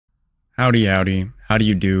Howdy, howdy. How do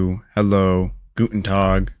you do? Hello, guten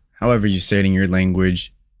tag, however you say it in your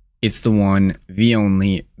language. It's the one, the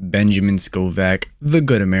only, Benjamin Scovach, the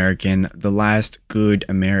good American, the last good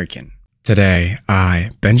American. Today,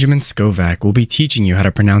 I, Benjamin Scovach, will be teaching you how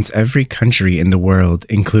to pronounce every country in the world,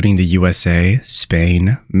 including the USA,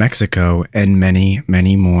 Spain, Mexico, and many,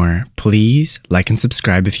 many more. Please like and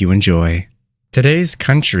subscribe if you enjoy. Today's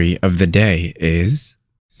country of the day is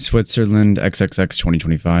Switzerland XXX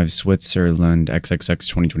 2025. Switzerland XXX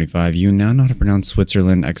 2025. You now know how to pronounce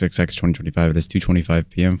Switzerland XXX 2025. It is 2:25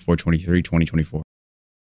 p.m. 4/23/2024.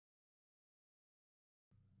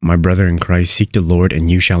 My brother in Christ, seek the Lord and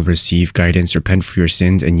you shall receive guidance. Repent for your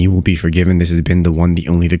sins and you will be forgiven. This has been the one, the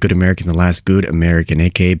only, the good American, the last good American,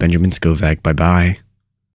 aka Benjamin Scovach. Bye-bye.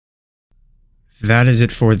 That is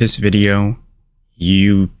it for this video.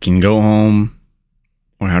 You can go home.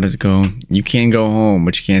 Or how does it go? You can go home,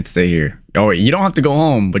 but you can't stay here. Oh, wait, you don't have to go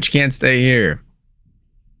home, but you can't stay here.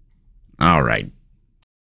 All right.